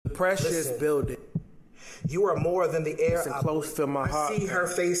precious building. You are more than the air. Listen close to my heart. I see her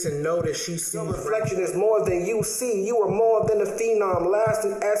face and notice she sees. Your reflection is more than you see. You are more than a phenom,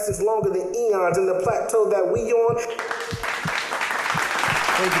 lasting essence longer than eons in the plateau that we on.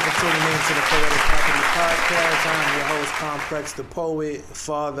 Thank you for tuning in to the Poetic Property Podcast. I'm your host, Complex the Poet,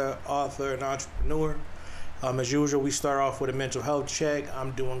 father, author, and entrepreneur. As usual, we start off with a mental health check. I'm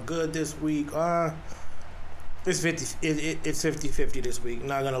doing good this week. It's 50-50 this week,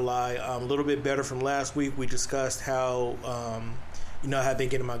 not going to lie. A little bit better from last week. We discussed how, I have been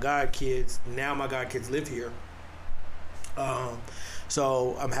getting my godkids. Now my godkids live here.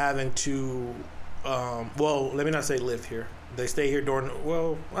 So I'm having to, let me not say live here. They stay here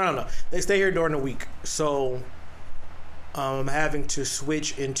They stay here during the week. So I'm having to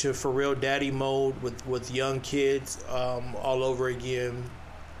switch into for real daddy mode with young kids all over again.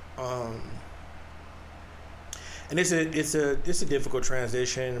 And it's a difficult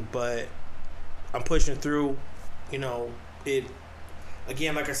transition, but I'm pushing through. It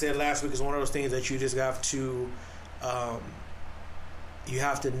again, like I said last week, is one of those things that you just have to you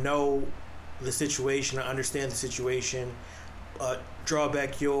have to know the situation, understand the situation, draw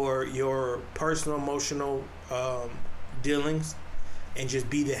back your personal emotional dealings, and just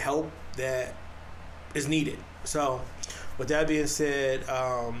be the help that is needed. So, with that being said,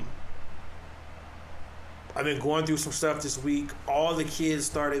 I've been going through some stuff this week. All the kids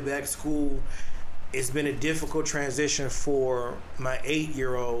started back school. It's been a difficult transition for my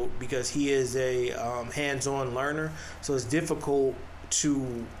 8-year-old because he is a hands-on learner. So it's difficult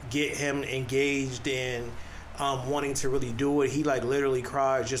to get him engaged in wanting to really do it. He literally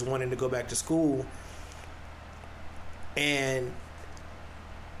cried just wanting to go back to school. And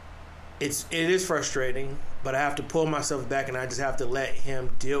it is frustrating, but I have to pull myself back and I just have to let him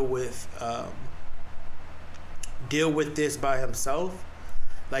deal with this by himself.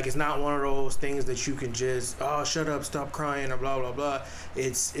 It's not one of those things that you can just, shut up, stop crying, or blah, blah, blah.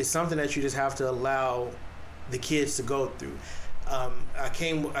 It's something that you just have to allow the kids to go through. I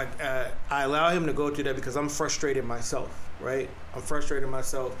allow him to go through that because I'm frustrated myself, right? I'm frustrated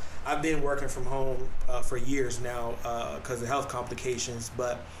myself. I've been working from home for years now because of health complications,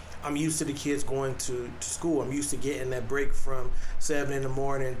 but I'm used to the kids going to school. I'm used to getting that break from 7 in the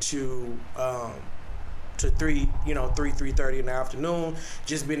morning to 3:30 in the afternoon,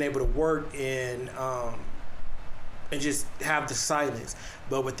 just being able to work and just have the silence.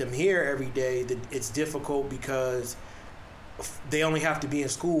 But with them here every day, it's difficult because they only have to be in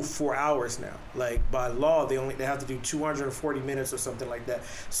school 4 hours now. By law, they have to do 240 minutes or something like that.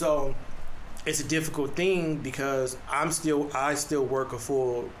 So it's a difficult thing because I still work a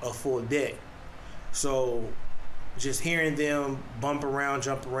full day. So just hearing them bump around,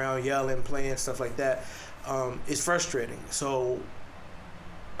 jump around, yelling, playing, stuff like that, is frustrating. So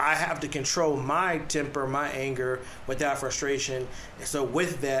I have to control my temper, my anger with that frustration. And so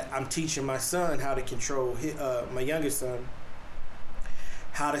with that, I'm teaching my son how to control my youngest son,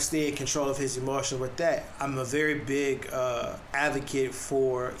 how to stay in control of his emotions with that. I'm a very big advocate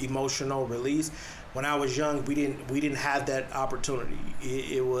for emotional release. When I was young, we didn't have that opportunity.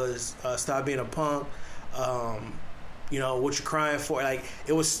 It was stop being a punk. What you're crying for.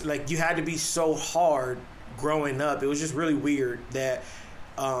 It was you had to be so hard growing up. It was just really weird that,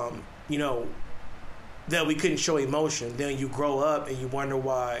 that we couldn't show emotion. Then you grow up and you wonder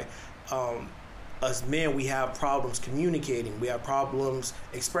why, us men, we have problems communicating. We have problems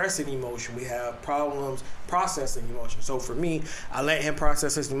expressing emotion. We have problems processing emotion. So for me, I let him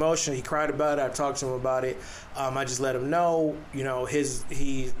process his emotion. He cried about it. I talked to him about it. I just let him know, his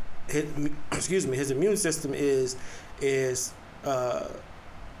immune system is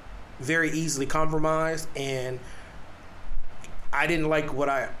very easily compromised, and I didn't like what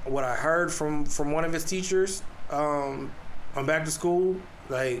I heard from one of his teachers on back to school.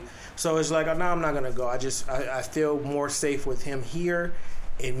 So it's no, I'm not gonna go. I feel more safe with him here,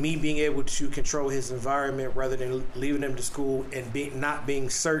 and me being able to control his environment rather than leaving him to school and not being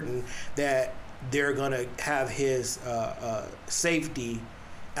certain that they're gonna have his safety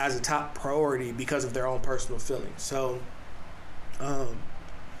as a top priority because of their own personal feelings. So,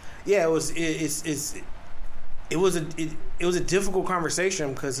 it was a difficult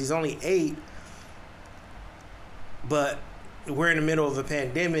conversation because he's only 8, but we're in the middle of a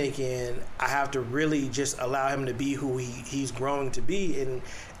pandemic, and I have to really just allow him to be who he's growing to be, and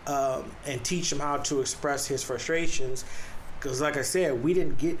teach him how to express his frustrations. Because, like I said, we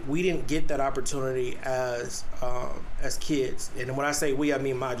didn't get that opportunity as kids, and when I say we, I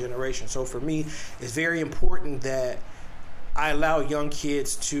mean my generation. So for me, it's very important that I allow young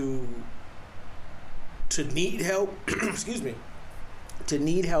kids to need help. Excuse me. to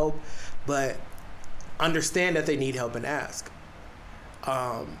need help, but understand that they need help and ask.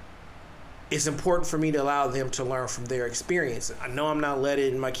 It's important for me to allow them to learn from their experience. I know I'm not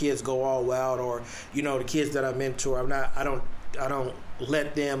letting my kids go all wild, or the kids that I mentor. I don't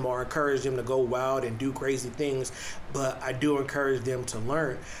let them or encourage them to go wild and do crazy things, but I do encourage them to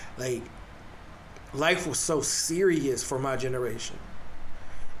learn. Like, life was so serious for my generation,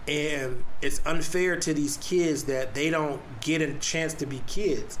 and it's unfair to these kids that they don't get a chance to be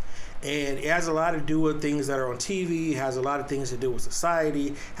kids. And it has a lot to do with things that are on TV. It has a lot of things to do with society.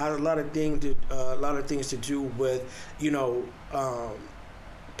 It has a lot of things to do with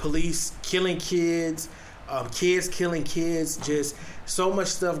police killing kids, kids killing kids. Just so much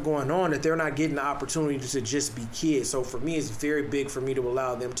stuff going on that they're not getting the opportunity to just be kids. So for me, it's very big for me to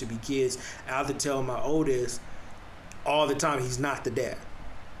allow them to be kids. I have to tell my oldest all the time he's not the dad.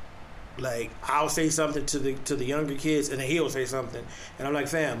 Like, I'll say something to the younger kids, and then he'll say something, and I'm like,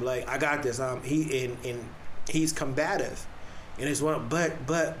 fam, like, I got this. He's combative, and it's but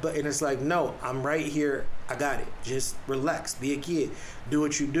and it's like, no, I'm right here. I got it. Just relax, be a kid, do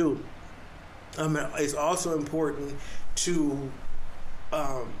what you do. It's also important to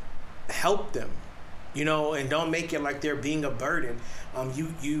help them, and don't make it like they're being a burden.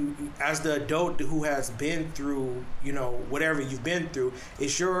 You as the adult who has been through, whatever you've been through,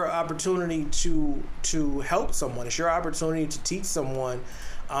 it's your opportunity to help someone. It's your opportunity to teach someone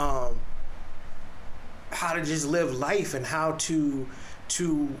how to just live life and how to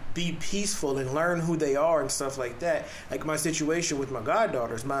be peaceful and learn who they are and stuff like that. Like my situation with my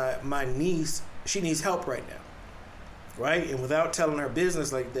goddaughters, my niece, she needs help right now, right? And without telling her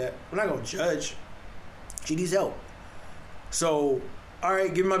business like that, we're not gonna judge. She needs help. So, all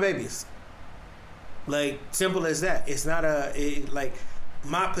right, give me my babies. Like, simple as that. It's not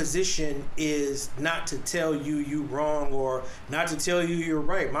my position is not to tell you wrong or not to tell you you're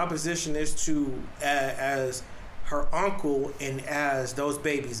right. My position is to, as her uncle and as those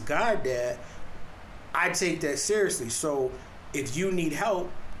babies' goddad, I take that seriously. So, if you need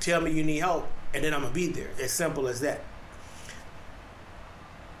help, tell me you need help, and then I'm going to be there. As simple as that.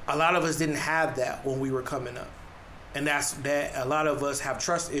 A lot of us didn't have that when we were coming up. And that's that. A lot of us have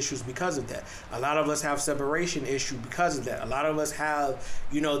trust issues because of that. A lot of us have separation issues because of that. A lot of us have,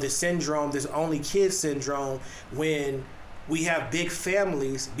 this syndrome, this only kid syndrome, when we have big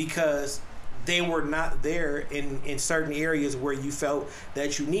families because they were not there in certain areas where you felt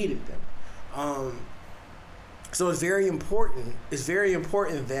that you needed them. So it's very important. It's very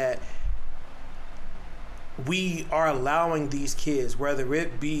important that we are allowing these kids, whether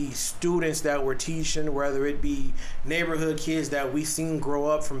it be students that we're teaching, whether it be neighborhood kids that we seen grow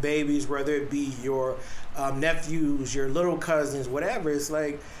up from babies, whether it be your nephews, your little cousins, whatever, it's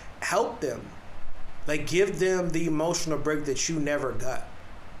like, help them. Like, give them the emotional break that you never got.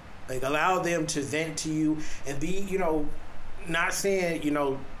 Like, allow them to vent to you and be, not saying,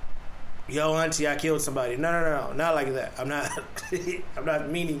 yo, auntie, I killed somebody. No, not like that. I'm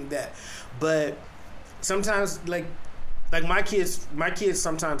not meaning that. But sometimes, like my kids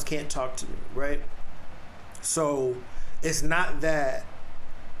sometimes can't talk to me, right? So it's not that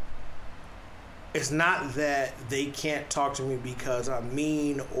they can't talk to me because I'm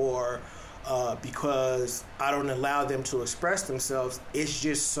mean or because I don't allow them to express themselves. It's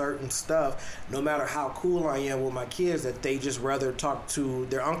just certain stuff, no matter how cool I am with my kids, that they just rather talk to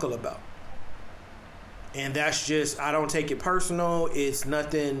their uncle about. And that's just, I don't take it personal. It's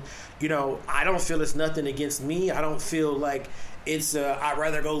nothing, I don't feel it's nothing against me. I don't feel like it's, I'd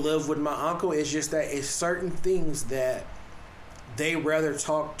rather go live with my uncle. It's just that it's certain things that they rather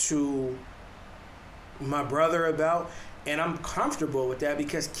talk to my brother about. And I'm comfortable with that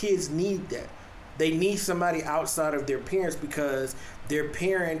because kids need that. They need somebody outside of their parents because their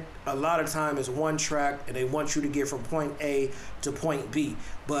parent a lot of time is one track and they want you to get from point A to point B.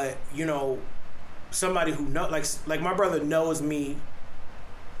 But, somebody who like my brother knows me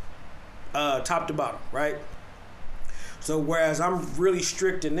top to bottom, right? So whereas I'm really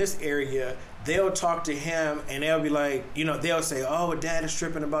strict in this area, they'll talk to him and they'll be like, they'll say, oh, dad is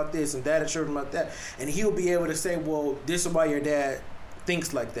tripping about this and dad is tripping about that. And he'll be able to say, well, this is why your dad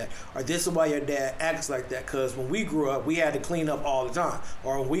thinks like that, or this is why your dad acts like that. Because when we grew up, we had to clean up all the time.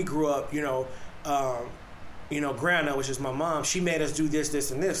 Or when we grew up, Grandma, which is my mom, she made us do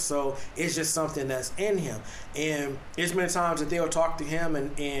this, and this. So it's just something that's in him. And there's been times that they'll talk to him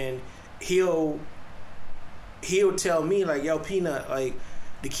and he'll tell me, like, yo, Peanut, like,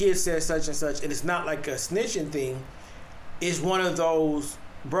 the kid said such and such. And it's not like a snitching thing. It's one of those,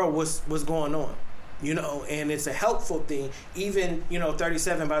 bro, what's going on? and it's a helpful thing. Even,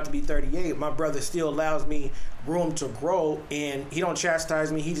 37, about to be 38, my brother still allows me room to grow, and he don't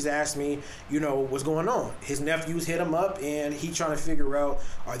chastise me. He just asks me, what's going on. His nephews hit him up, and he trying to figure out,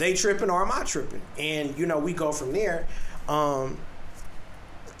 are they tripping or am I tripping? And, we go from there. And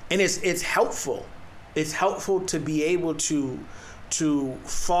it's helpful. It's helpful to be able to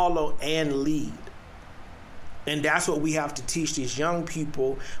follow and lead. And that's what we have to teach these young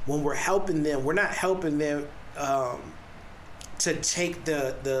people when we're helping them. We're not helping them to take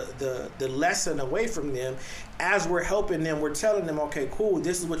the lesson away from them. As we're helping them, we're telling them, okay, cool,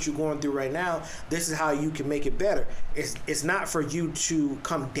 this is what you're going through right now. This is how you can make it better. It's not for you to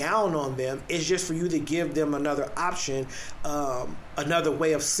come down on them. It's just for you to give them another option, another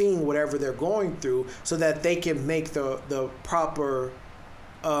way of seeing whatever they're going through, so that they can make the proper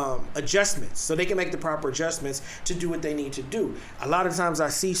adjustments, so they can make the proper adjustments to do what they need to do. A lot of times I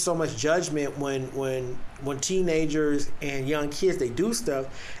see so much judgment when teenagers and young kids, they do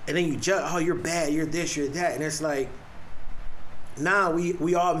stuff, and then you judge, oh, you're bad, you're this, you're that, and it's like, nah,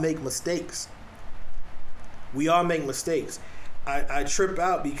 we all make mistakes. We all make mistakes. I trip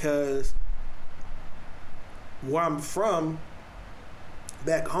out because where I'm from,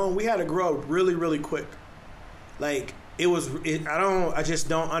 back home, we had to grow up really, really quick. Like, I just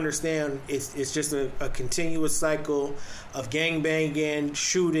don't understand. It's just a continuous cycle of gangbanging,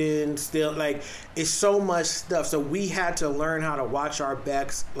 shooting, still, like, it's so much stuff. So we had to learn how to watch our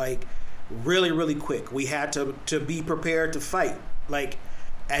backs, like, really, really quick. We had to be prepared to fight, like,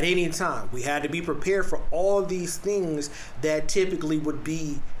 at any time. We had to be prepared for all these things that typically would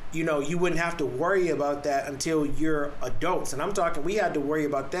be, you wouldn't have to worry about that until you're adults. And I'm talking, we had to worry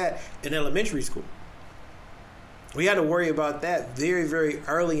about that in elementary school. We had to worry about that very, very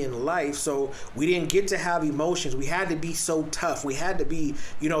early in life. So we didn't get to have emotions. We had to be so tough. We had to be,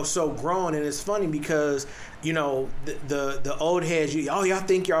 so grown. And it's funny because, the old heads, y'all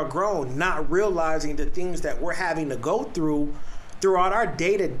think y'all grown, not realizing the things that we're having to go through throughout our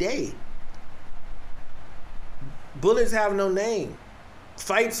day to day. Bullets have no name.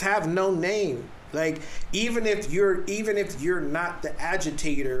 Fights have no name. Like, even if you're not the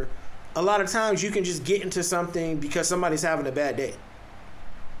agitator, a lot of times you can just get into something because somebody's having a bad day.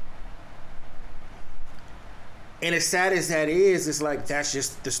 And as sad as that is, it's like, that's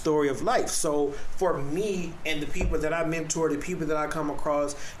just the story of life. So for me and the people that I mentor, the people that I come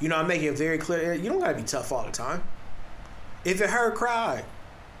across, I make it very clear, you don't got to be tough all the time. If it hurt, cry.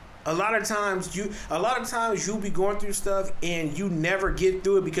 A lot of times you'll be going through stuff and you never get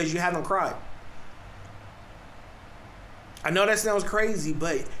through it because you haven't cried. I know that sounds crazy,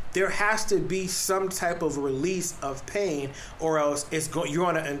 but there has to be some type of release of pain, or else you're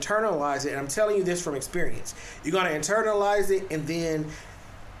going to internalize it. And I'm telling you this from experience. You're going to internalize it, and then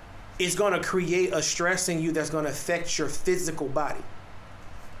it's going to create a stress in you that's going to affect your physical body.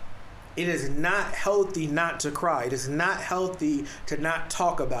 It is not healthy not to cry. It is not healthy to not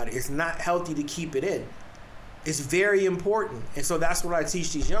talk about it. It's not healthy to keep it in. It's very important. And so that's what I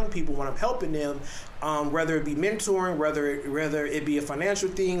teach these young people when I'm helping them, whether it be mentoring, whether it be a financial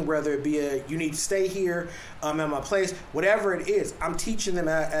thing, whether it be you need to stay here at my place, whatever it is, I'm teaching them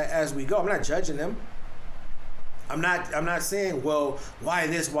as we go. I'm not judging them. I'm not saying, well, why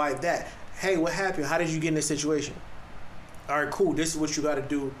this, why that? Hey, what happened? How did you get in this situation? All right, cool. This is what you got to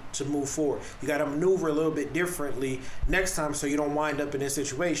do to move forward. You got to maneuver a little bit differently next time so you don't wind up in this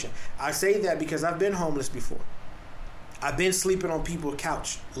situation. I say that because I've been homeless before. I've been sleeping on people's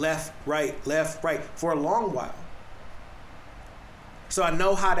couch, left, right, for a long while. So I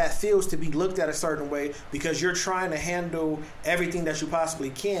know how that feels to be looked at a certain way because you're trying to handle everything that you possibly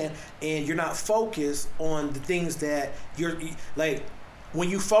can, and you're not focused on the things that you're like. When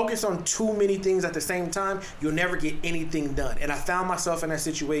you focus on too many things at the same time, you'll never get anything done. And I found myself in that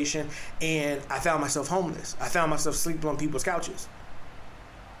situation, and I found myself homeless. I found myself sleeping on people's couches,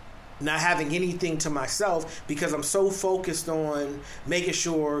 not having anything to myself because I'm so focused on making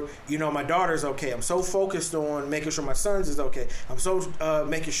sure, my daughter's okay. I'm so focused on making sure my son's is okay. I'm so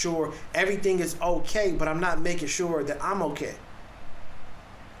making sure everything is okay, but I'm not making sure that I'm okay.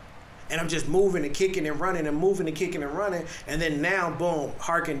 And I'm just moving and kicking and running and moving and kicking and running. And then now, boom,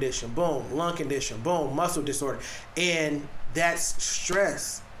 heart condition, boom, lung condition, boom, muscle disorder. And that's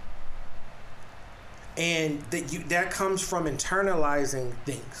stress. And that comes from internalizing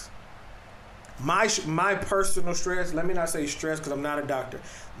things. My personal stress, let me not say stress because I'm not a doctor.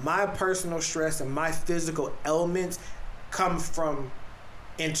 My personal stress and my physical ailments come from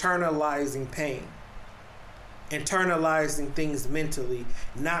internalizing pain. Internalizing things mentally,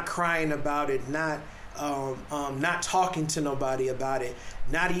 not crying about it, not not talking to nobody about it,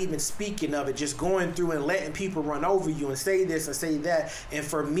 not even speaking of it, just going through and letting people run over you and say this and say that. And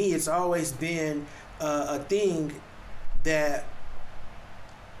for me, it's always been a thing that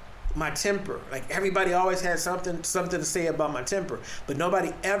my temper, like everybody always had something to say about my temper, but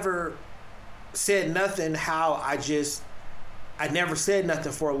nobody ever said nothing how I never said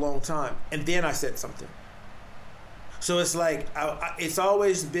nothing for a long time, and then I said something. So it's like it's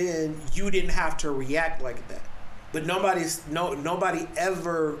always been, you didn't have to react like that, but nobody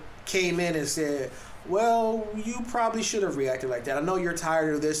ever came in and said, well, you probably should have reacted like that. I know you're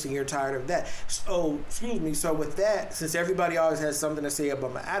tired of this and you're tired of that. So, So with that, since everybody always has something to say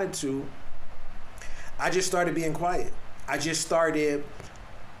about my attitude, I just started being quiet. I just started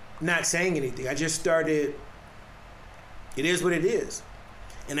not saying anything. I just started, it is what it is.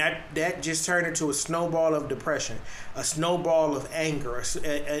 And that just turned into a snowball of depression, a snowball of anger.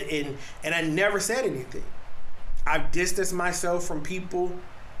 And I never said anything. I've distanced myself from people.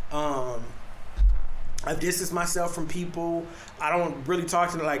 I don't really talk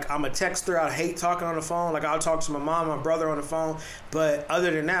to them. Like, I'm a texter. I hate talking on the phone. Like, I'll talk to my mom, my brother on the phone. But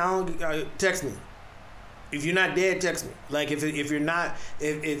other than that, text me. If you're not dead, text me. Like, if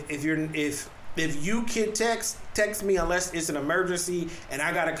you can text me unless it's an emergency and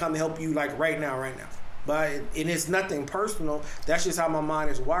I gotta come help you, like right now. But and it's nothing personal. That's just how my mind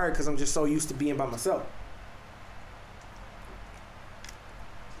is wired, because I'm just so used to being by myself.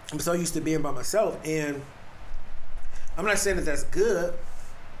 And I'm not saying that that's good,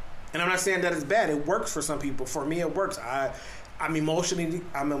 and I'm not saying that it's bad. It works for some people. For me, it works. I'm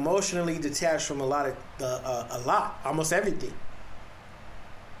emotionally detached from a lot, almost everything.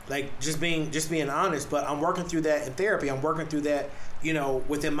 Like, just being honest. But I'm working through that in therapy. I'm working through that,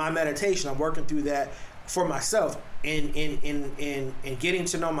 within my meditation. I'm working through that for myself. In getting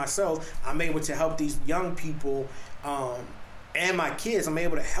to know myself, I'm able to help these young people and my kids. I'm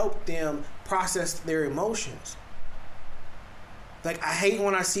able to help them process their emotions. Like, I hate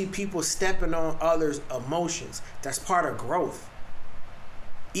when I see people stepping on others' emotions. That's part of growth.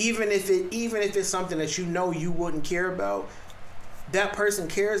 Even if it's something that you wouldn't care about, that person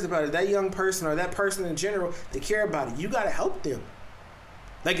cares about it. That young person or that person in general, they care about it. You got to help them.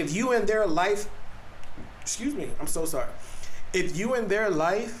 Like, if you in their life, I'm so sorry. If you in their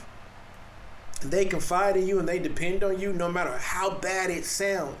life, they confide in you and they depend on you, no matter how bad it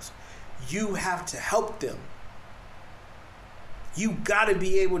sounds, you have to help them. You got to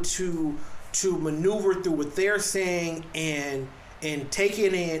be able to maneuver through what they're saying and take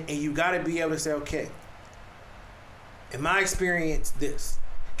it in, and you got to be able to say, okay, in my experience, this.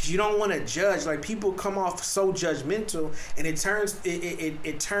 Because you don't want to judge. Like, people come off so judgmental, and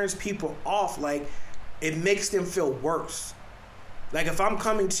it turns people off. Like, it makes them feel worse. Like, if I'm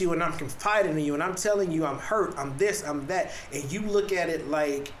coming to you and I'm confiding in you and I'm telling you I'm hurt, I'm this, I'm that, and you look at it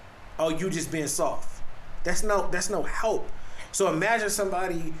like, oh, you just being soft. That's no help. So imagine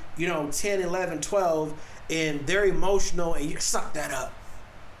somebody, 10, 11, 12, and they're emotional, and you suck that up.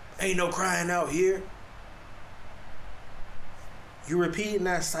 Ain't no crying out here. You're repeating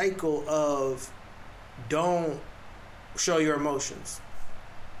that cycle of don't show your emotions.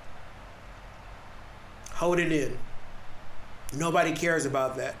 Hold it in. Nobody cares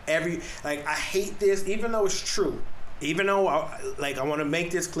about that. I hate this, even though it's true. Even though, I want to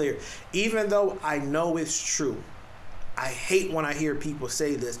make this clear. Even though I know it's true, I hate when I hear people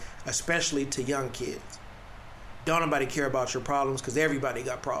say this, especially to young kids. Don't nobody care about your problems because everybody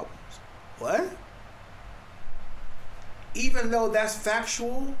got problems. What? Even though that's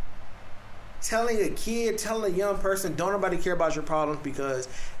factual, telling a young person, don't nobody care about your problems because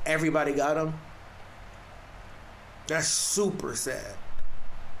everybody got them, that's super sad.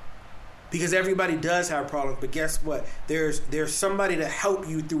 Because everybody does have problems, but guess what? There's somebody to help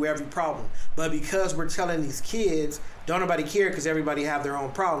you through every problem. But because we're telling these kids, don't nobody care because everybody have their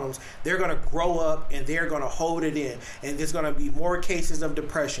own problems, they're going to grow up and they're going to hold it in. And there's going to be more cases of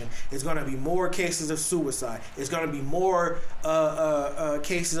depression. There's going to be more cases of suicide. There's going to be more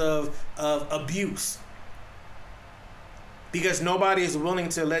cases of abuse. Because nobody is willing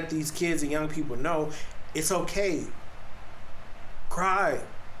to let these kids and young people know it's okay. Cry.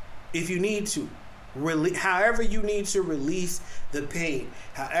 If you need to, however you need to release the pain,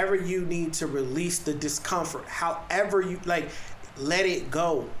 however you need to release the discomfort, however you let it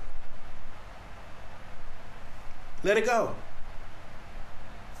go. Let it go.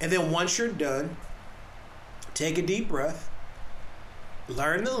 And then once you're done, take a deep breath,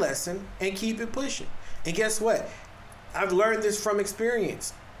 learn the lesson, and keep it pushing. And guess what? I've learned this from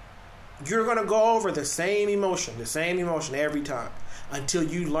experience. You're going to go over the same emotion every time, until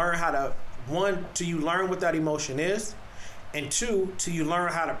you learn how to one, till you learn what that emotion is, and two, till you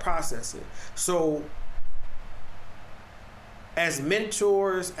learn how to process it. So as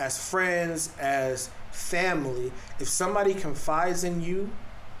mentors, as friends, as family, if somebody confides in you,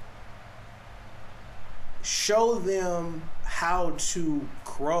 show them how to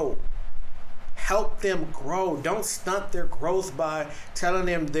grow. Help them grow. Don't stunt their growth by telling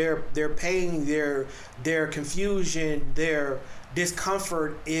them their pain, their confusion, their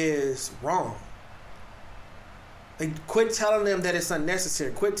discomfort is wrong. Like, quit telling them that it's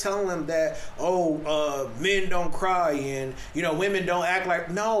unnecessary. Quit telling them that, men don't cry and, women don't act like...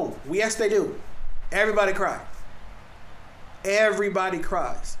 No. Yes, they do. Everybody cries. Everybody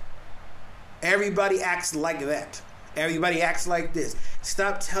cries. Everybody acts like that. Everybody acts like this.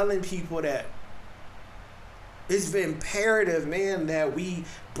 Stop telling people that. It's imperative, man, that we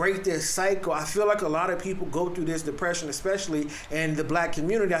break this cycle. I feel like a lot of people go through this depression, especially in the black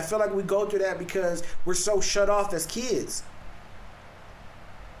community. I feel like we go through that because we're so shut off as kids.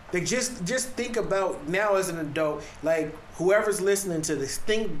 Like, just think about now as an adult, like, whoever's listening to this,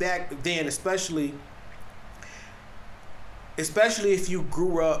 think back then, especially if you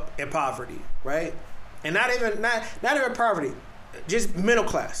grew up in poverty, right? And not even poverty, just middle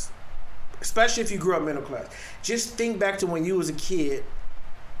class. Especially if you grew up middle class. Just think back to when you was a kid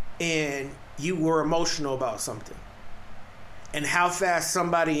and you were emotional about something. And how fast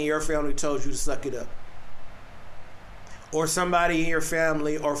somebody in your family told you to suck it up. Or somebody in your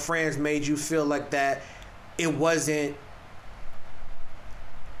family or friends made you feel like that it wasn't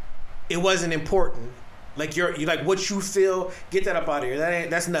important. Like you're like, what you feel, get that up out of here.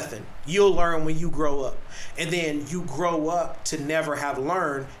 That's nothing. You'll learn when you grow up. And then you grow up to never have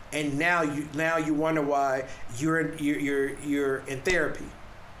learned, and now you wonder why you're in therapy.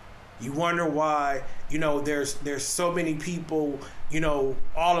 You wonder why, there's so many people,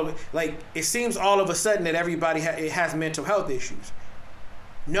 all of it, like, it seems all of a sudden that everybody has mental health issues.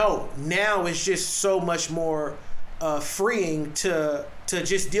 No, now it's just so much more freeing to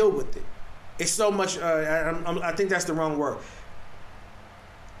just deal with it. It's so much, I think that's the wrong word.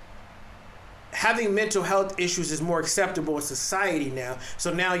 Having mental health issues is more acceptable in society now.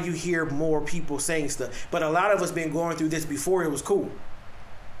 So now you hear more people saying stuff. But a lot of us been going through this before it was cool.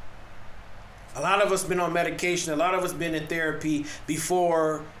 A lot of us been on medication. A lot of us been in therapy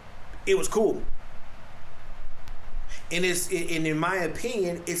before it was cool. And in my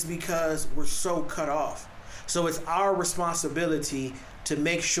opinion, it's because we're so cut off. So it's our responsibility to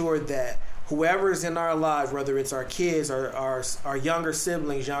make sure that whoever is in our lives, whether it's our kids or our younger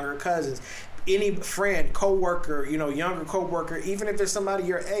siblings, younger cousins, any friend, coworker, younger coworker, even if there's somebody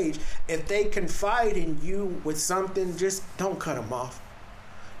your age, if they confide in you with something, just don't cut them off.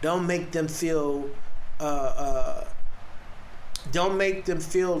 Don't make them feel like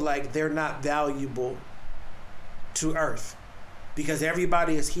they're not valuable to earth, because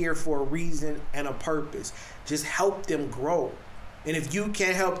everybody is here for a reason and a purpose. Just help them grow. And if you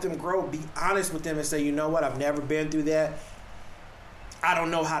can't help them grow, be honest with them and say, you know what, I've never been through that. I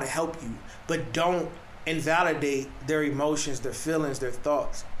don't know how to help you. But don't invalidate their emotions, their feelings, their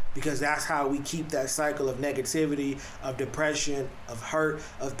thoughts, because that's how we keep that cycle of negativity, of depression, of hurt,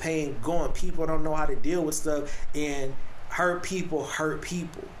 of pain going. People don't know how to deal with stuff, and hurt people.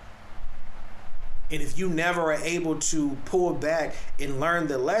 And if you never are able to pull back and learn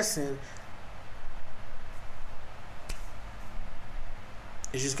the lesson,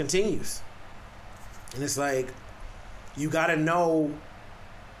 it just continues. And it's like, you gotta know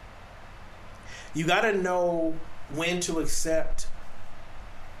when to accept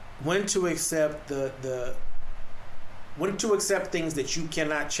things that you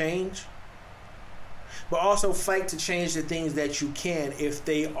cannot change, but also fight to change the things that you can if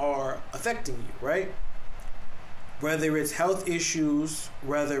they are affecting you, right? Whether it's health issues,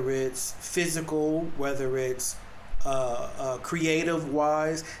 whether it's physical, whether it's creative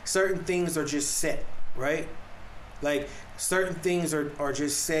wise, certain things are just set, right? Like, certain things are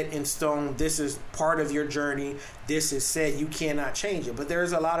just set in stone. This is part of your journey. This is set. You cannot change it. But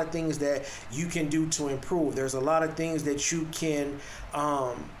there's a lot of things that you can do to improve. There's a lot of things that you can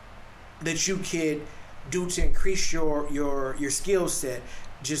do to increase your skill set.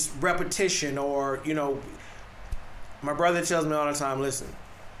 Just repetition, or my brother tells me all the time, listen,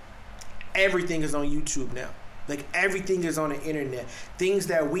 everything is on YouTube now. Like, everything is on the internet. Things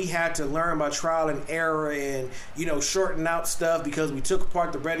that we had to learn by trial and error and, shorten out stuff because we took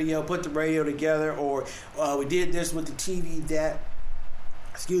apart the radio, put the radio together, or we did this with the TV, that.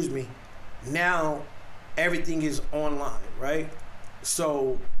 Excuse me. Now, everything is online, right?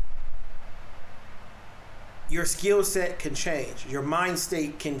 So, your skill set can change. Your mind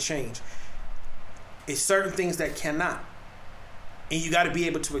state can change. It's certain things that cannot. And you got to be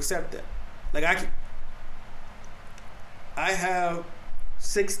able to accept that. Like I have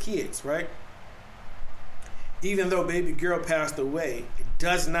 6 kids, right? Even though baby girl passed away,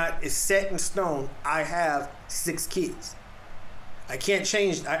 it's set in stone. I have 6 kids. I can't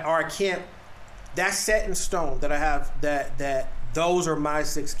change, that's set in stone that I have, that those are my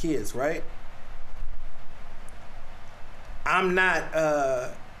 6 kids, right? I'm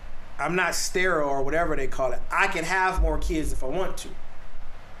not sterile or whatever they call it. I can have more kids if I want to,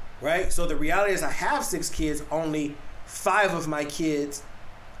 right? So the reality is I have 6 kids, only 5 of my kids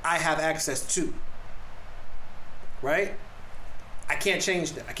I have access to, right? I can't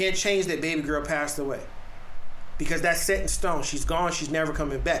change that. I can't change that baby girl passed away because that's set in stone. She's gone. She's never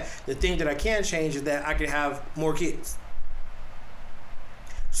coming back. The thing that I can change is that I can have more kids.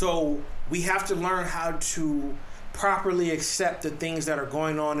 So we have to learn how to properly accept the things that are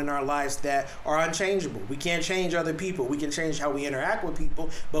going on in our lives that are unchangeable. We can't change other people. We can change how we interact with people,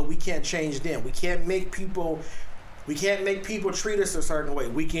 but we can't change them. We can't make people treat us a certain way.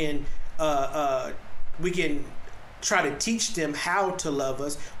 We can try to teach them how to love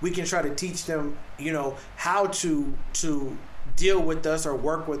us. We can try to teach them, how to deal with us or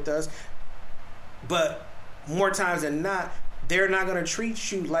work with us. But more times than not, they're not going to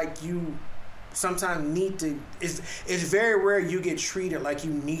treat you like you sometimes need to. It's very rare you get treated like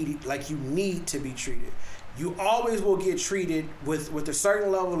you need to be treated. You always will get treated with a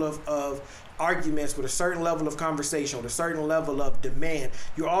certain level of arguments, with a certain level of conversation, with a certain level of demand.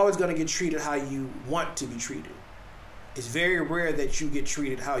 You're always going to get treated how you want to be treated. It's very rare that you get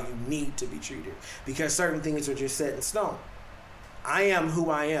treated how you need to be treated because certain things are just set in stone. I am who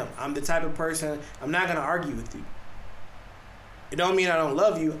I am. I'm the type of person, I'm not going to argue with you. It don't mean I don't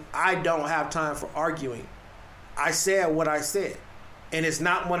love you. I don't have time for arguing. I said what I said. And it's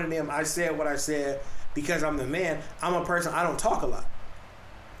not one of them, I said what I said because I'm the man. I'm a person, I don't talk a lot.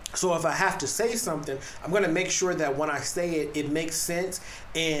 So if I have to say something, I'm going to make sure that when I say it, it makes sense.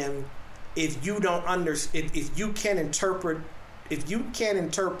 And if you don't if you can't interpret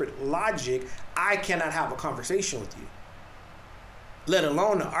logic, I cannot have a conversation with you. Let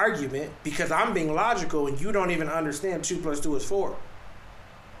alone an argument, because I'm being logical and you don't even understand 2 + 2 is 4.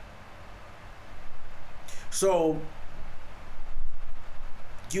 So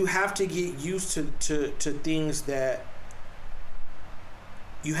you have to get used to things that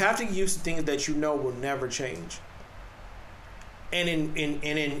will never change. And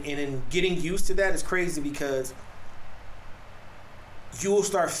in getting used to that is crazy because you will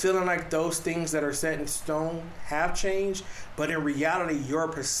start feeling like those things that are set in stone have changed, but in reality, your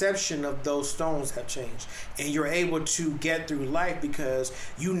perception of those stones have changed, and you're able to get through life because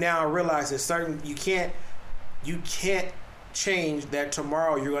you now realize that you can't change that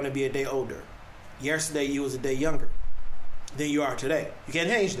tomorrow you're going to be a day older. Yesterday you was a day younger than you are today. You can't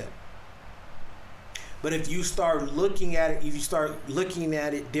change that. But if you start looking at it,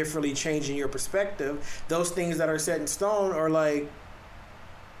 differently, changing your perspective, those things that are set in stone are like,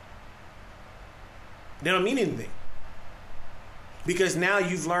 they don't mean anything. Because now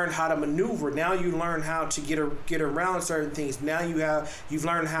you've learned how to maneuver. Now you learn how to get around certain things. Now you've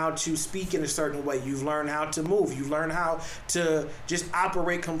learned how to speak in a certain way. You've learned how to move. You've learned how to just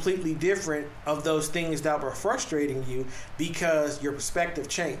operate completely different of those things that were frustrating you because your perspective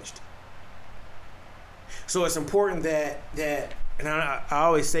changed. So it's important that and I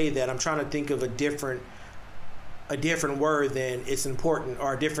always say that I'm trying to think of a different word than it's important,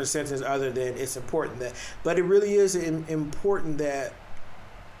 or a different sentence other than it's important. But it really is important that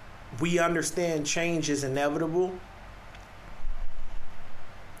we understand change is inevitable,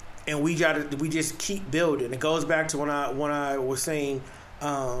 and we just keep building. It goes back to when I was saying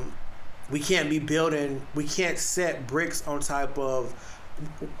we can't set bricks on top of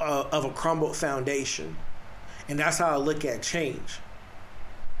a crumbled foundation. And that's how I look at change.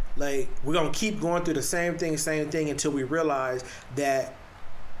 Like, we're going to keep going through the same thing until we realize that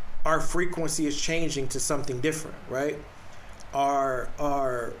our frequency is changing to something different, right? Our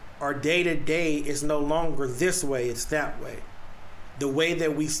day-to-day is no longer this way, it's that way. The way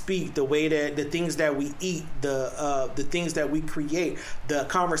that we speak, the way that the things that we eat, the things that we create, the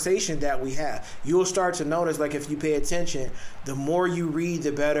conversation that we have. You'll start to notice, like, if you pay attention, the more you read,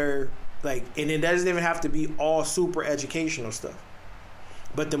 the better. Like, and it doesn't even have to be all super educational stuff.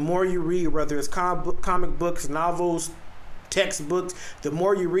 But the more you read, whether it's comic books, novels, textbooks, the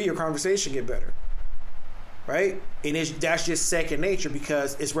more you read, your conversation get better. Right? And that's just second nature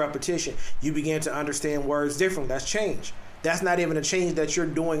because it's repetition. You begin to understand words differently. That's change. That's not even a change that you're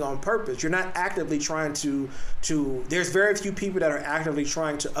doing on purpose. You're not actively trying to there's very few people that are actively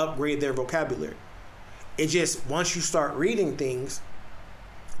trying to upgrade their vocabulary. It just, once you start reading things,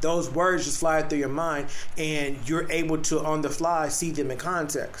 those words just fly through your mind, and you're able to, on the fly, see them in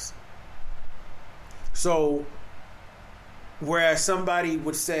context. So, whereas somebody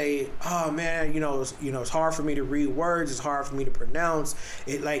would say, "Oh man, it's hard for me to read words. It's hard for me to pronounce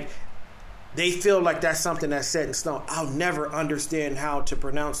it." Like, they feel like that's something that's set in stone. I'll never understand how to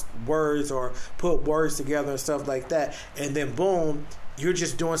pronounce words or put words together and stuff like that. And then boom, you're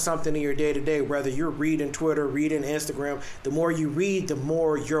just doing something in your day-to-day, whether you're reading Twitter, reading Instagram. The more you read, the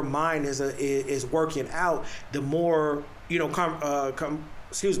more your mind is working out. The more, the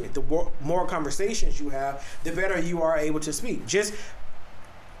more conversations you have, the better you are able to speak. Just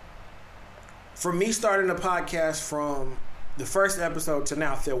for me, starting a podcast from the first episode to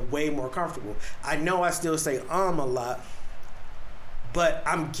now, I feel way more comfortable. I know I still say a lot, but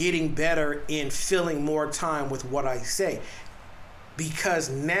I'm getting better in filling more time with what I say. Because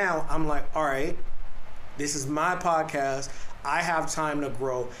now I'm like, all right, this is my podcast. I have time to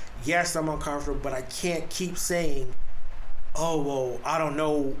grow. Yes, I'm uncomfortable, but I can't keep saying, "Oh, well, I don't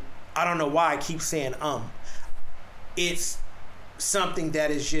know why I keep saying It's something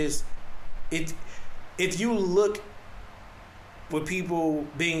that is just, if you look with people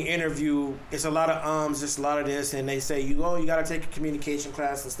being interviewed, it's a lot of ums, it's a lot of this, and they say, you got to take a communication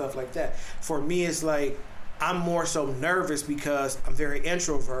class and stuff like that. For me, it's like, I'm more so nervous because I'm very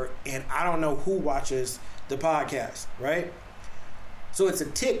introvert, and I don't know who watches the podcast, right? So it's a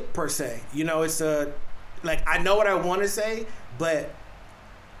tick per se. It's I know what I want to say, but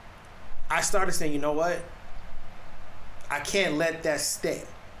I started saying, you know what? I can't let that stay.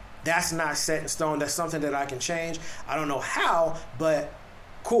 That's not set in stone. That's something that I can change. I don't know how, but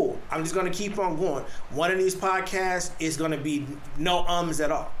cool. I'm just going to keep on going. One of these podcasts is going to be no ums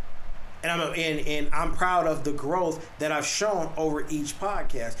at all. And I'm proud of the growth that I've shown over each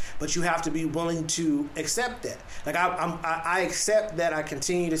podcast. But you have to be willing to accept that. Like I accept that I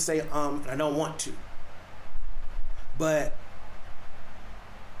continue to say and I don't want to. But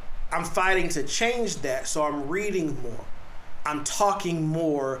I'm fighting to change that, so I'm reading more. I'm talking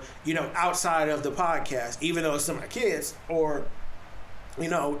more, outside of the podcast, even though it's to my kids or,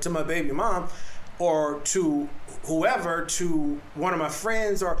 to my baby mom or to whoever, to one of my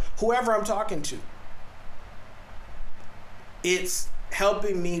friends or whoever I'm talking to. It's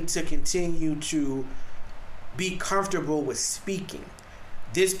helping me to continue to be comfortable with speaking.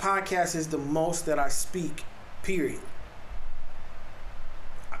 This podcast is the most that I speak, period.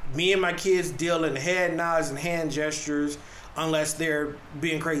 Me and my kids deal in head nods and hand gestures unless they're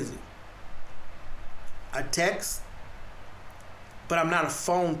being crazy. I text, but I'm not a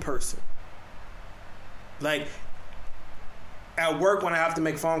phone person. Like, at work when I have to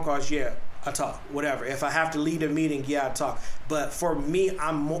make phone calls, yeah, I talk, whatever. If I have to lead a meeting, yeah, I talk. But for me,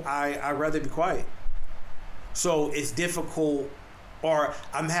 I'd rather be quiet. So it's difficult, or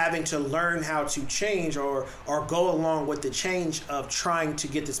I'm having to learn how to change or go along with the change of trying to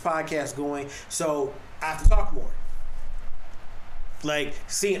get this podcast going. So I have to talk more. Like,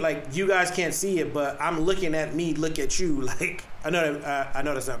 you guys can't see it, but I'm looking at me, look at you. Like, I know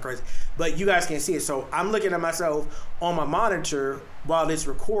that sounds crazy, but you guys can't see it. So I'm looking at myself on my monitor while it's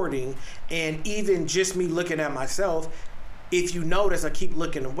recording, and even just me looking at myself, if you notice, I keep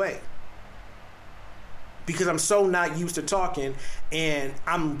looking away. Because I'm so not used to talking, and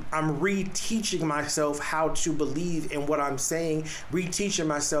I'm reteaching myself how to believe in what I'm saying, reteaching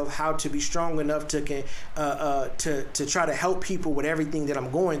myself how to be strong enough to try to help people with everything that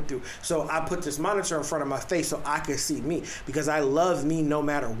I'm going through. So I put this monitor in front of my face so I can see me, because I love me no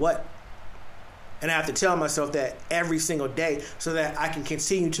matter what. And I have to tell myself that every single day so that I can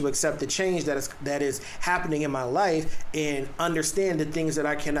continue to accept the change that is happening in my life and understand the things that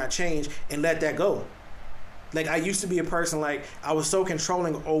I cannot change and let that go. Like, I used to be a person, like, I was so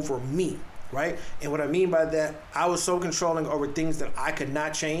controlling over me, right? And what I mean by that, I was so controlling over things that I could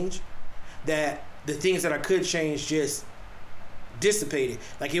not change, that the things that I could change just dissipated.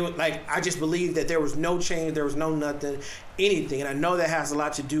 Like, I just believed that there was no change, there was no nothing, anything. And I know that has a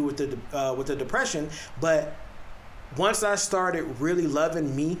lot to do with the depression. But once I started really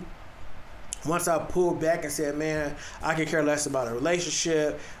loving me, once I pulled back and said, man, I could care less about a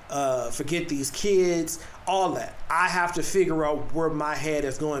relationship, forget these kids, all that. I have to figure out where my head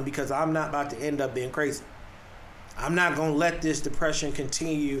is going, because I'm not about to end up being crazy. I'm not going to let this depression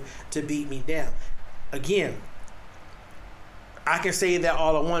continue to beat me down. Again, I can say that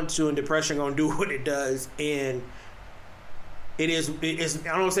all I want to, and depression going to do what it does. And I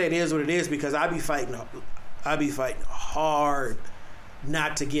don't say it is what it is, because I be fighting hard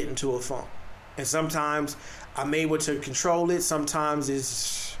not to get into a funk. And sometimes I'm able to control it.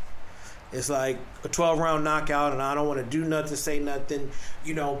 Sometimes It's like a 12-round knockout, and I don't want to do nothing, say nothing,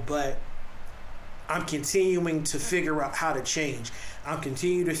 but I'm continuing to figure out how to change. I'm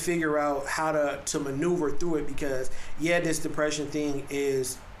continuing to figure out how to maneuver through it because, this depression thing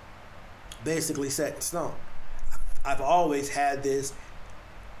is basically set in stone. I've always had this,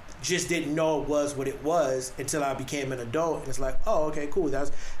 just didn't know it was what it was until I became an adult. And it's like, oh, okay, cool.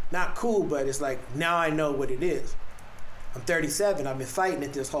 That's not cool, but it's like, now I know what it is. I'm 37. I've been fighting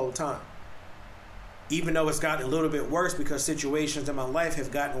it this whole time. Even though it's gotten a little bit worse because situations in my life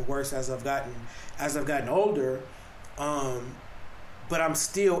have gotten worse as I've gotten older. But I'm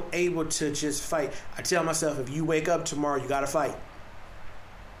still able to just fight. I tell myself, if you wake up tomorrow, you got to fight.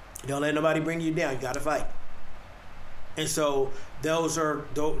 Don't let nobody bring you down. You got to fight. And so those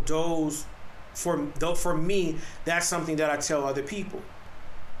for me, that's something that I tell other people.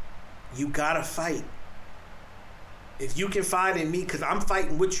 You got to fight. If you confide in me, because I'm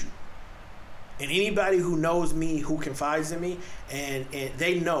fighting with you. And anybody who knows me, who confides in me, and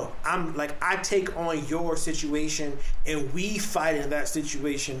they know, I take on your situation and we fight in that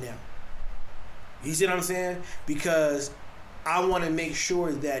situation now. You see what I'm saying? Because I want to make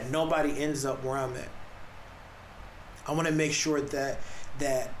sure that nobody ends up where I'm at. I want to make sure that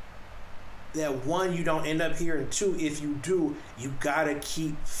one, you don't end up here, and two, if you do, you gotta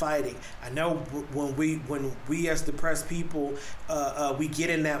keep fighting. I know when we as depressed people, we get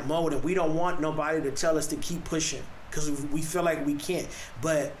in that mode and we don't want nobody to tell us to keep pushing because we feel like we can't.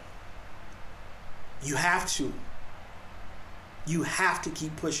 But you have to. You have to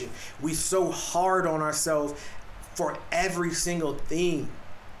keep pushing. We're so hard on ourselves for every single thing.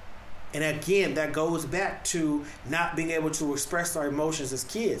 And again, that goes back to not being able to express our emotions as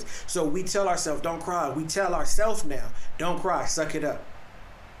kids. So we tell ourselves, don't cry. We tell ourselves now, don't cry, suck it up.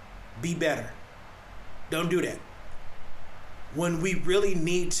 Be better. Don't do that. When we really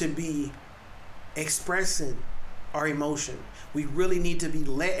need to be expressing our emotion, we really need to be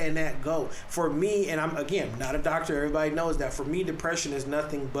letting that go. For me, and I'm, again, not a doctor, everybody knows that. For me, depression is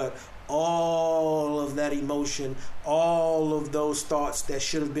nothing but all of that emotion, all of those thoughts that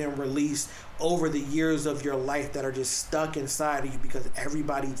should have been released over the years of your life that are just stuck inside of you because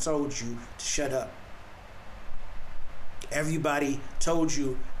everybody told you to shut up. Everybody told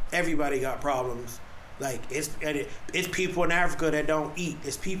you everybody got problems. Like, it's people in Africa that don't eat.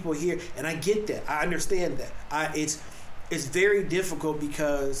 It's people here, and I get that. I understand that. It's very difficult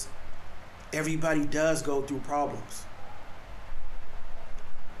because everybody does go through problems.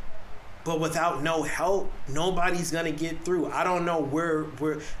 But without no help, nobody's going to get through. I don't know where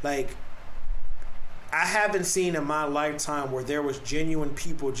like, I haven't seen in my lifetime where there was genuine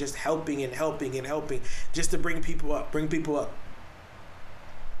people just helping and helping and helping just to bring people up.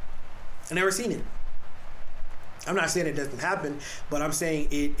 I've never seen it. I'm not saying it doesn't happen, but I'm saying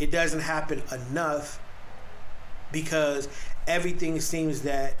it doesn't happen enough because everything seems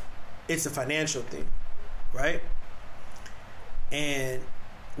that it's a financial thing, right? And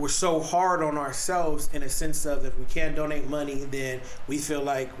we're so hard on ourselves in a sense of if we can't donate money, then we feel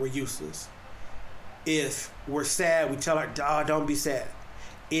like we're useless. If we're sad, we tell our don't be sad.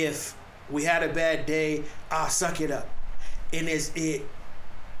 If we had a bad day, suck it up. And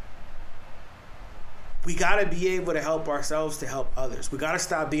we got to be able to help ourselves to help others. We got to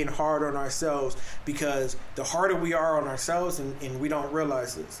stop being hard on ourselves because the harder we are on ourselves, and we don't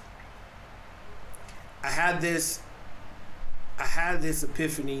realize this. I had this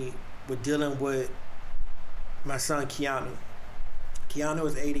epiphany with dealing with my son Keanu. Keanu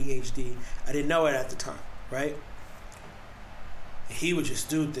has ADHD. I didn't know it at the time, right? And he would just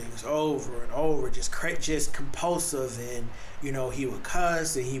do things over and over, just compulsive, and he would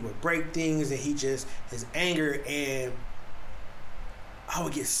cuss and he would break things, and his anger, and I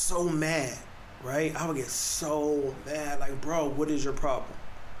would get so mad, right? I would get so mad, like, bro, what is your problem?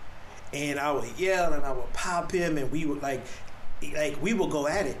 And I would yell and I would pop him, and we would like we will go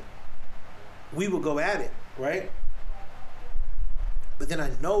at it. We will go at it, right? But then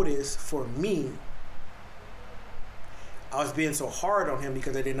I noticed for me, I was being so hard on him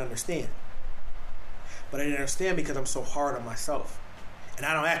because I didn't understand. But I didn't understand because I'm so hard on myself. And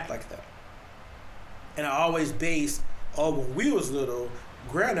I don't act like that. And I always base, when we was little,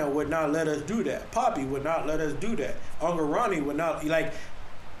 Grandma would not let us do that. Poppy would not let us do that. Uncle Ronnie would not, I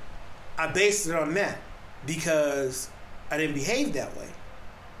based it on that because I didn't behave that way.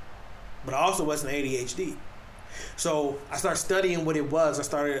 But I also wasn't ADHD. So I started studying what it was. I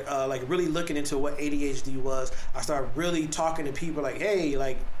started really looking into what ADHD was. I started really talking to people like, hey,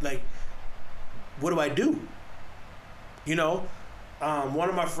 what do I do? one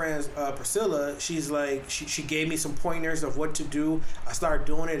of my friends, Priscilla, she's like, she gave me some pointers of what to do. I started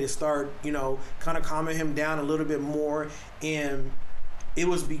doing it and start, kind of calming him down a little bit more. And it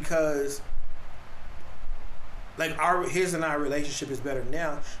was because, like, his and our relationship is better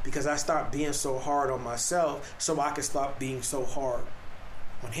now because I stopped being so hard on myself so I could stop being so hard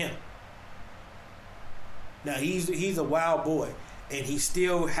on him. Now, he's a wild boy. And he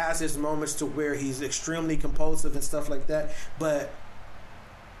still has his moments to where he's extremely compulsive and stuff like that. But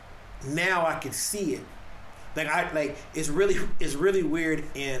now I can see it. It's really weird.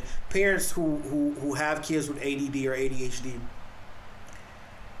 And parents who have kids with ADD or ADHD,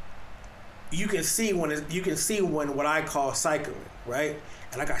 you can see when what I call cycling, right?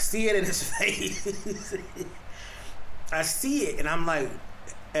 And like I see it in his face. I see it, and I'm like,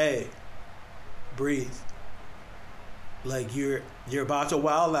 hey, breathe. Like you're about to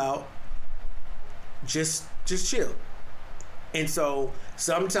wild out. Just chill. And so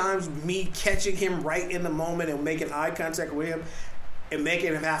sometimes me catching him right in the moment and making eye contact with him and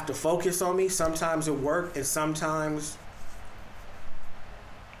making him have to focus on me, sometimes it works, and sometimes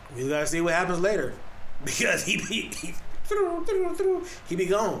we gotta see what happens later because he be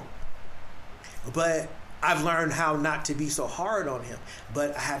gone. But I've learned how not to be so hard on him.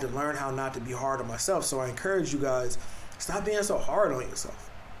 But I had to learn how not to be hard on myself. So I encourage you guys, stop being so hard on yourself.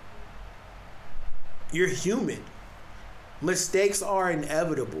 You're human. Mistakes are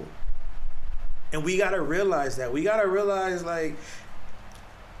inevitable. And we got to realize that. We got to realize, like,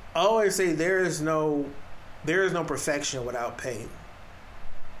 I always say there is no perfection without pain.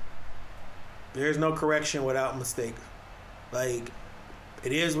 There is no correction without mistake. Like,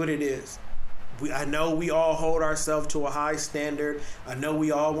 it is what it is. I know we all hold ourselves to a high standard. I know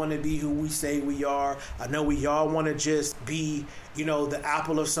we all want to be who we say we are. I know we all want to just be, the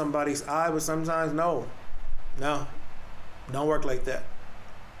apple of somebody's eye, but sometimes no. Don't work like that.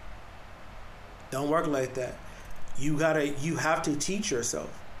 Don't work like that. You have to teach yourself.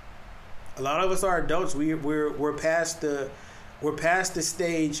 A lot of us are adults. We're past the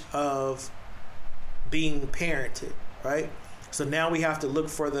stage of being parented, right? So now we have to look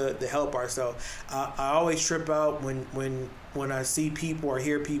for the help ourselves. I always trip out when I see people or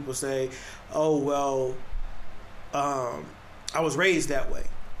hear people say, "Oh well, I was raised that way.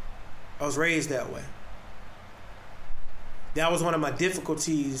 I was raised that way." That was one of my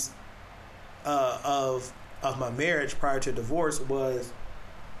difficulties of my marriage prior to divorce. Was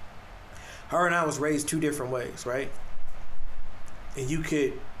her and I was raised two different ways, right? And you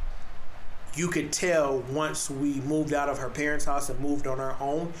could tell once we moved out of her parents' house and moved on our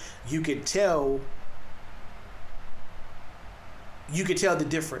own, you could tell the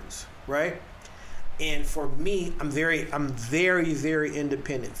difference, right? And for me, I'm very, very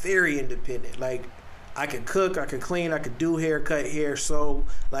independent, very independent. Like, I could cook, I could clean, I could do hair, cut hair. So,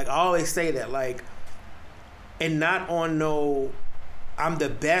 like, I always say that, like, and not on no, I'm the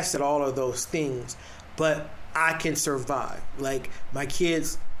best at all of those things, but I can survive. Like, my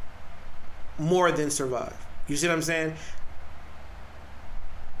kids more than survive. You see what I'm saying?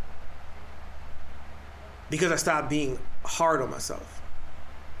 Because I stopped being hard on myself.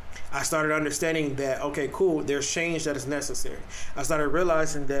 I started understanding that, okay, cool, there's change that is necessary. I started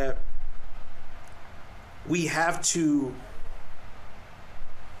realizing that we have to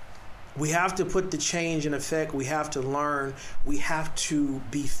put the change in effect. We have to learn. We have to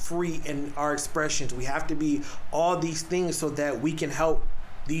be free in our expressions. We have to be all these things so that we can help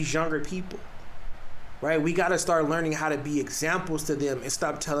these younger people, right? We got to start learning how to be examples to them and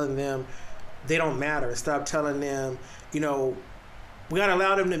stop telling them they don't matter. Stop telling them, we got to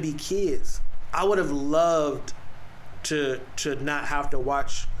allow them to be kids. I would have loved to not have to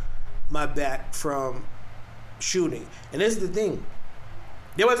watch my back from shooting. And this is the thing.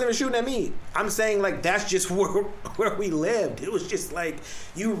 They wasn't even shooting at me. I'm saying, like, that's just where we lived. It was just like,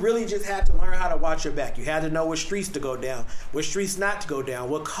 you really just had to learn how to watch your back. You had to know what streets to go down, what streets not to go down,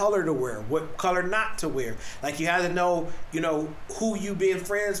 what color to wear, what color not to wear. Like, you had to know, who you being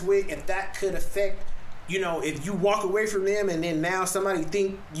friends with, if that could affect, if you walk away from them and then now somebody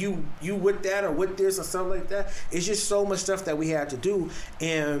think you with that or with this or something like that. It's just so much stuff that we had to do.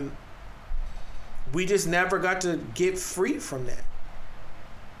 And we just never got to get free from that.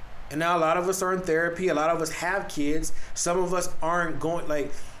 And now a lot of us are in therapy. A lot of us have kids. Some of us aren't going,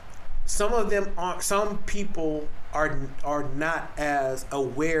 like, some people are not as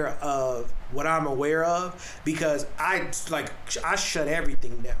aware of what I'm aware of because I shut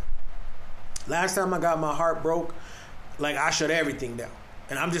everything down. Last time I got my heart broke, like, I shut everything down.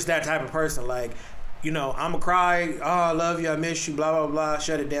 And I'm just that type of person. Like, I'm going to cry. Oh, I love you. I miss you. Blah, blah, blah.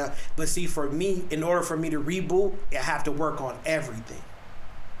 Shut it down. But see, for me, in order for me to reboot, I have to work on everything.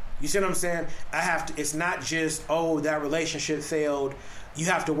 You see what I'm saying? It's not just, that relationship failed. You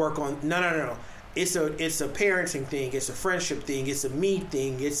have to work on, no. It's a parenting thing. It's a friendship thing. It's a me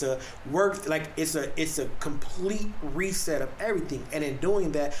thing. It's a work, it's a complete reset of everything. And in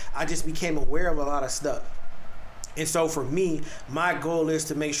doing that, I just became aware of a lot of stuff. And so for me, my goal is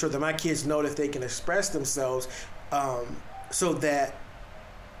to make sure that my kids know that they can express themselves, so that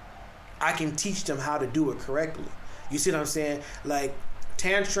I can teach them how to do it correctly. You see what I'm saying? Like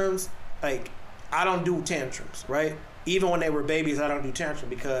tantrums, I don't do tantrums, right? Even when they were babies, I don't do tantrum,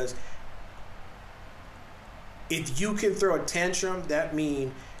 because if you can throw a tantrum, that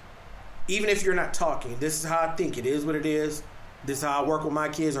means even if you're not talking, this is how I think. It is what it is. This is how I work with my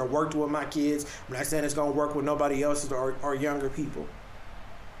kids, or worked with my kids. I'm not saying it's going to work with nobody else's or younger people.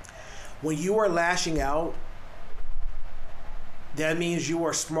 When you are lashing out, that means you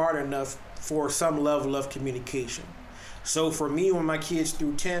are smart enough for some level of communication. So for me, when my kids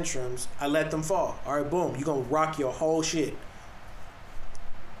threw tantrums, I let them fall. All right, boom. You're going to rock your whole shit.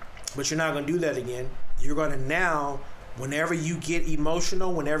 But you're not going to do that again. You're going to now, whenever you get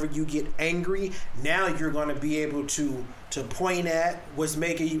emotional, whenever you get angry, now you're going to be able to point at what's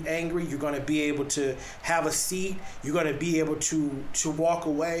making you angry. You're going to be able to have a seat. You're going to be able to walk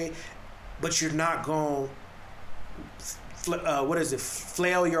away. But you're not going to,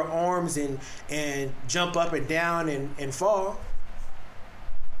 flail your arms and jump up and down and fall.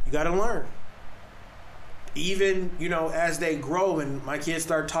 You got to learn. Even, as they grow and my kids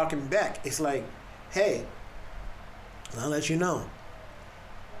start talking back, it's like, hey, I'll let you know.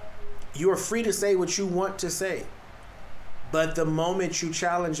 You are free to say what you want to say. But the moment you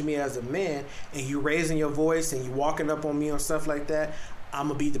challenge me as a man and you raising your voice and you walking up on me and stuff like that, I'm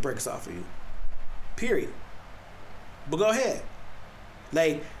going to beat the brakes off of you. Period. But go ahead.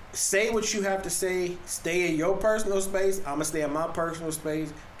 Say what you have to say. Stay in your personal space. I'm going to stay in my personal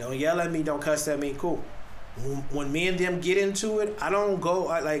space. Don't yell at me. Don't cuss at me. Cool. When me and them get into it, I don't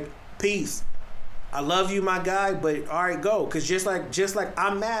go peace. I love you, my guy, but all right, go. Because just like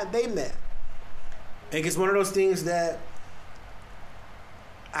I'm mad, they mad. It's one of those things that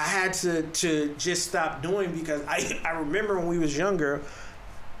I had to just stop doing, because I remember when we was younger,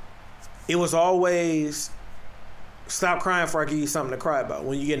 it was always stop crying before I give you something to cry about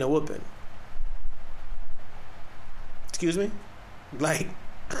when you getting a whooping. Excuse me?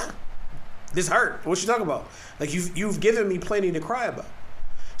 This hurt. What you talking about? You've given me plenty to cry about.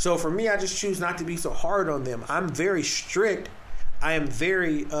 So for me, I just choose not to be so hard on them. I'm very strict. I am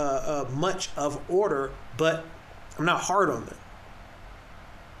very much of order, but I'm not hard on them,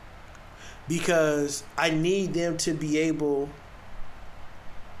 because I need them to be able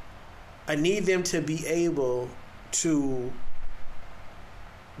to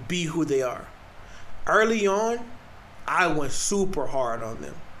be who they are. Early on, I went super hard on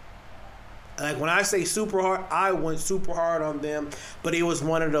them. When I say super hard, I went super hard on them, but it was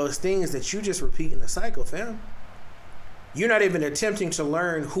one of those things that you just repeat in the cycle, fam. You're not even attempting to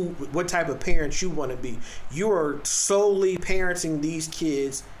learn what type of parent you want to be. You are solely parenting these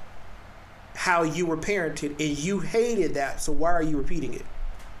kids how you were parented, and you hated that, so why are you repeating it?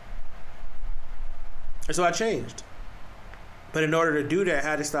 And so I changed. But in order to do that, I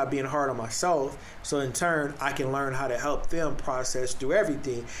had to stop being hard on myself, so in turn, I can learn how to help them process through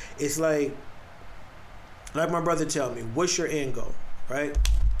everything. It's like my brother tell me, what's your end goal, right?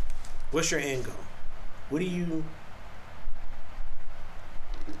 What's your end goal? What are you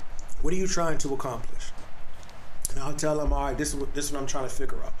trying to accomplish? And I'll tell them, all right, this is what I'm trying to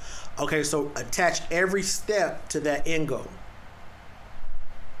figure out. Okay, so attach every step to that end goal.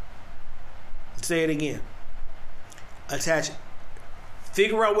 Say it again.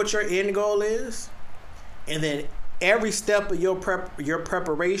 Figure out what your end goal is, and then every step of your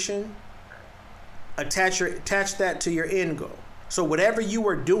preparation, attach that to your end goal. So whatever you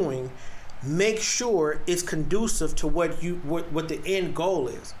are doing, make sure it's conducive to what the end goal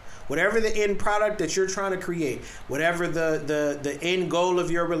is. Whatever the end product that you're trying to create, whatever the end goal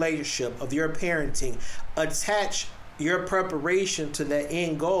of your relationship, of your parenting, attach your preparation to that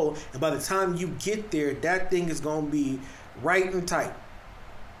end goal, and by the time you get there, that thing is going to be right and tight.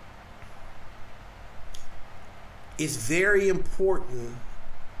 It's very important.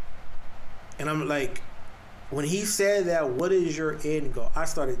 And I'm like, when he said that, what is your end goal? I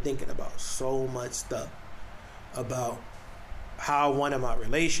started thinking about so much stuff, about how I wanted my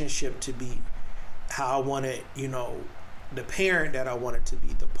relationship to be, how I wanted, the parent that I wanted to be,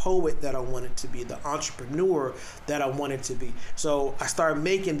 the poet that I wanted to be, the entrepreneur that I wanted to be. So I started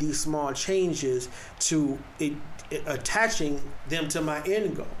making these small changes to attaching them to my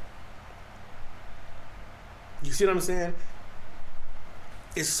end goal. You see what I'm saying?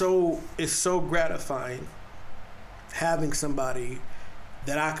 It's so gratifying having somebody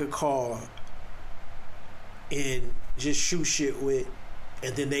that I could call and just shoot shit with,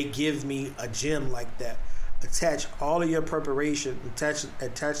 and then they give me a gem like that. Attach all of your preparation, attach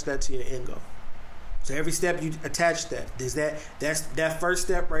that to your end goal. So every step you attach that. That's that first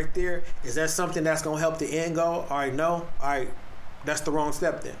step right there. Is that something that's gonna help the end goal? All right, no. All right, that's the wrong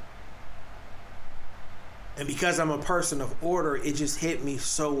step then. And because I'm a person of order, it just hit me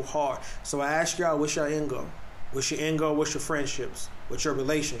so hard. So I ask y'all, what's your end goal? What's your end goal? What's your friendships? What's your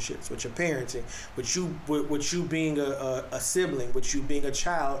relationships? What's your parenting? With you being a sibling? With you being a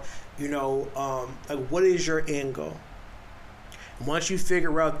child? Like what is your end goal? Once you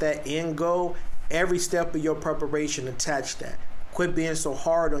figure out that end goal, every step of your preparation, attach that. Quit being so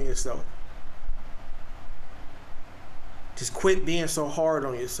hard on yourself. Just quit being so hard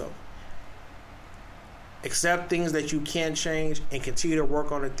on yourself. Accept things that you can't change and continue to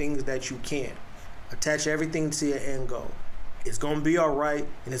work on the things that you can. Attach everything to your end goal. It's going to be all right,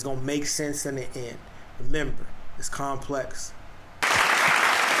 and it's going to make sense in the end. Remember, it's complex. I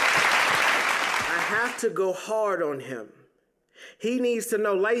have to go hard on him. He needs to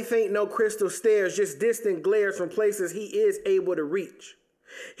know life ain't no crystal stairs, just distant glares from places he is able to reach.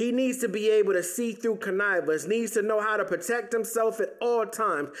 He needs to be able to see through connivers, needs to know how to protect himself at all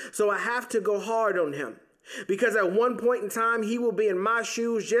times. So I have to go hard on him. Because at one point in time, he will be in my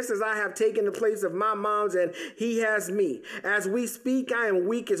shoes just as I have taken the place of my mom's, and he has me. As we speak, I am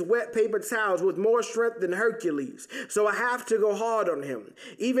weak as wet paper towels with more strength than Hercules. So I have to go hard on him.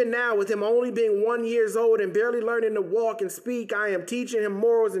 Even now, with him only being 1 year old and barely learning to walk and speak, I am teaching him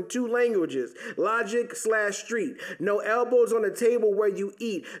morals in 2 languages, logic/street. No elbows on the table where you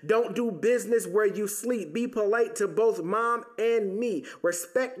eat. Don't do business where you sleep. Be polite to both mom and me.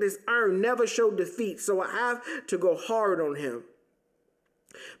 Respect is earned, never show defeat. So I have to go hard on him.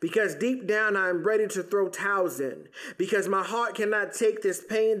 Because deep down I am ready to throw towels in. Because my heart cannot take this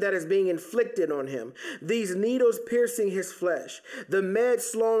pain that is being inflicted on him. These needles piercing his flesh. The meds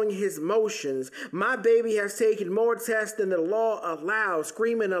slowing his motions. My baby has taken more tests than the law allows.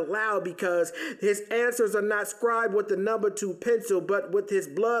 Screaming aloud because his answers are not scribed with the number 2 pencil, but with his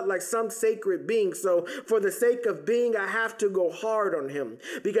blood like some sacred being. So for the sake of being, I have to go hard on him.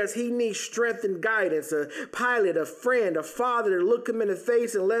 Because he needs strength and guidance. A pilot, a friend, a father to look him in the face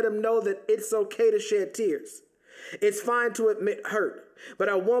and let him know that it's okay to shed tears. It's fine to admit hurt. But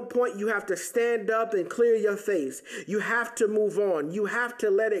at one point, you have to stand up and clear your face. You have to move on. You have to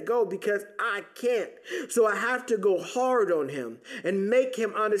let it go because I can't. So I have to go hard on him and make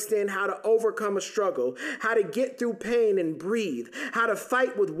him understand how to overcome a struggle, how to get through pain and breathe, how to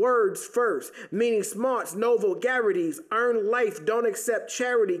fight with words first, meaning smarts, no vulgarities, earn life, don't accept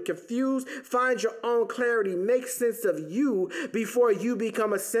charity, confuse, find your own clarity, make sense of you before you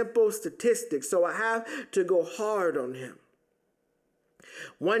become a simple statistic. So I have to go hard on him.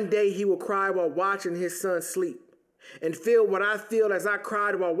 One day he will cry while watching his son sleep and feel what I feel as I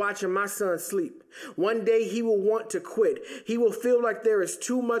cried while watching my son sleep. One day he will want to quit. He will feel like there is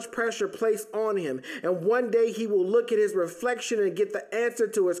too much pressure placed on him. And one day he will look at his reflection and get the answer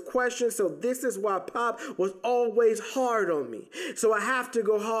to his question. So this is why Pop was always hard on me. So I have to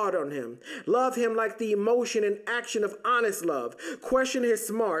go hard on him. Love him like the emotion and action of honest love. Question his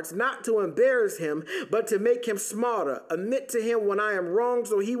smarts, not to embarrass him, but to make him smarter. Admit to him when I am wrong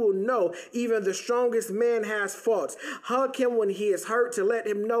so he will know even the strongest man has faults. Hug him when he is hurt to let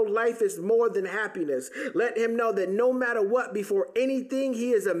him know life is more than happiness. Let him know that no matter what, before anything,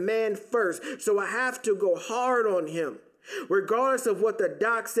 he is a man first. So I have to go hard on him. Regardless of what the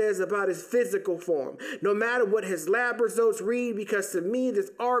doc says about his physical form, no matter what his lab results read, because to me this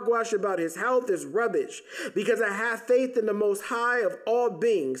argush about his health is rubbish, because I have faith in the Most High of all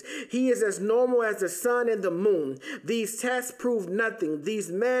beings. He is as normal as the sun and the moon. These tests prove nothing. These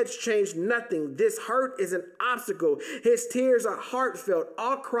meds change nothing. This hurt is an obstacle. His tears are heartfelt.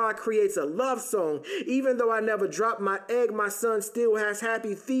 Our cry creates a love song. Even though I never dropped my egg, my son still has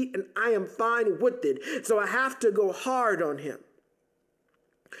happy feet and I am fine with it. So I have to go hard on him.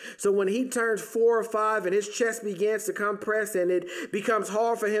 So when he turns 4 or 5 and his chest begins to compress and it becomes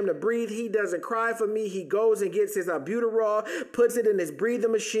hard for him to breathe, he doesn't cry for me. He goes and gets his albuterol, puts it in his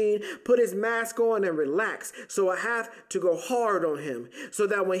breathing machine, put his mask on and relax. So I have to go hard on him so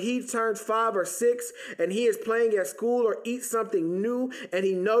that when he turns 5 or 6 and he is playing at school or eats something new and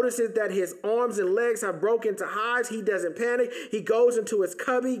he notices that his arms and legs have broken to highs, he doesn't panic. He goes into his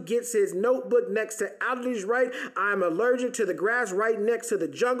cubby, gets his notebook next to allergies, right? I'm allergic to the grass right next to the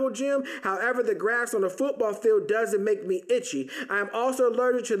jungle gym. However, the grass on the football field doesn't make me itchy. I am also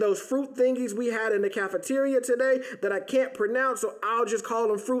allergic to those fruit thingies we had in the cafeteria today that I can't pronounce, so I'll just call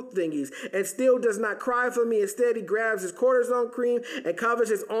them fruit thingies. And still does not cry for me. Instead, he grabs his cortisone cream and covers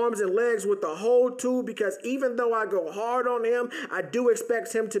his arms and legs with the whole tube, because even though I go hard on him, I do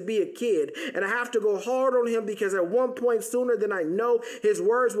expect him to be a kid. And I have to go hard on him because at one point sooner than I know, his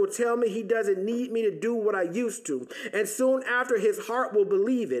words will tell me he doesn't need me to do what I used to. And soon after, his heart will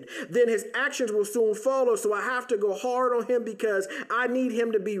believe it. Then his actions will soon follow. So I have to go hard on him because I need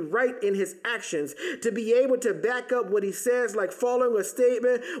him to be right in his actions, to be able to back up what he says, like following a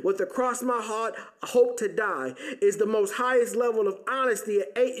statement with across my heart, hope to die, is the most highest level of honesty an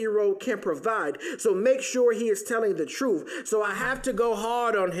 8-year-old can provide. So make sure he is telling the truth. So I have to go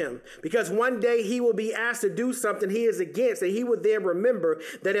hard on him because one day he will be asked to do something he is against, and he would then remember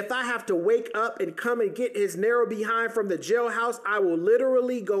that if I have to wake up and come and get his narrow behind from the jailhouse, I will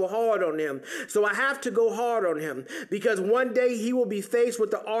literally go hard on him. So I have to go hard on him because one day he will be faced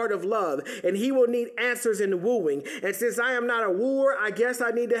with the art of love and he will need answers in wooing. And since I am not a wooer, I guess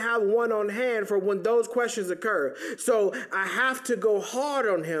I need to have one on hand for when those questions occur. So I have to go hard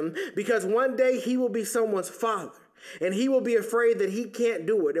on him because one day he will be someone's father. And he will be afraid that he can't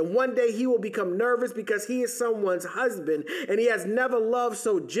do it. And one day he will become nervous because he is someone's husband and he has never loved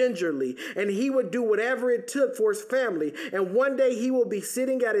so gingerly. And he would do whatever it took for his family. And one day he will be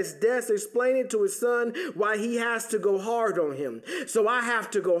sitting at his desk explaining to his son why he has to go hard on him. So I have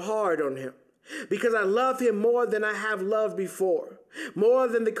to go hard on him because I love him more than I have loved before. More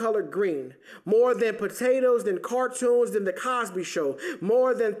than the color green, more than potatoes, than cartoons, than the Cosby Show,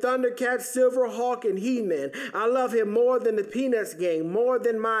 more than Thundercats, Silverhawk, and He-Man. I love him more than the Peanuts gang, more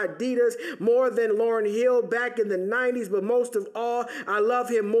than my Adidas, more than Lauryn Hill back in the 90s, but most of all, I love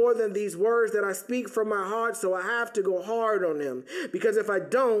him more than these words that I speak from my heart, so I have to go hard on him. Because if I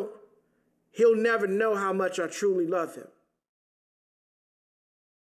don't, he'll never know how much I truly love him.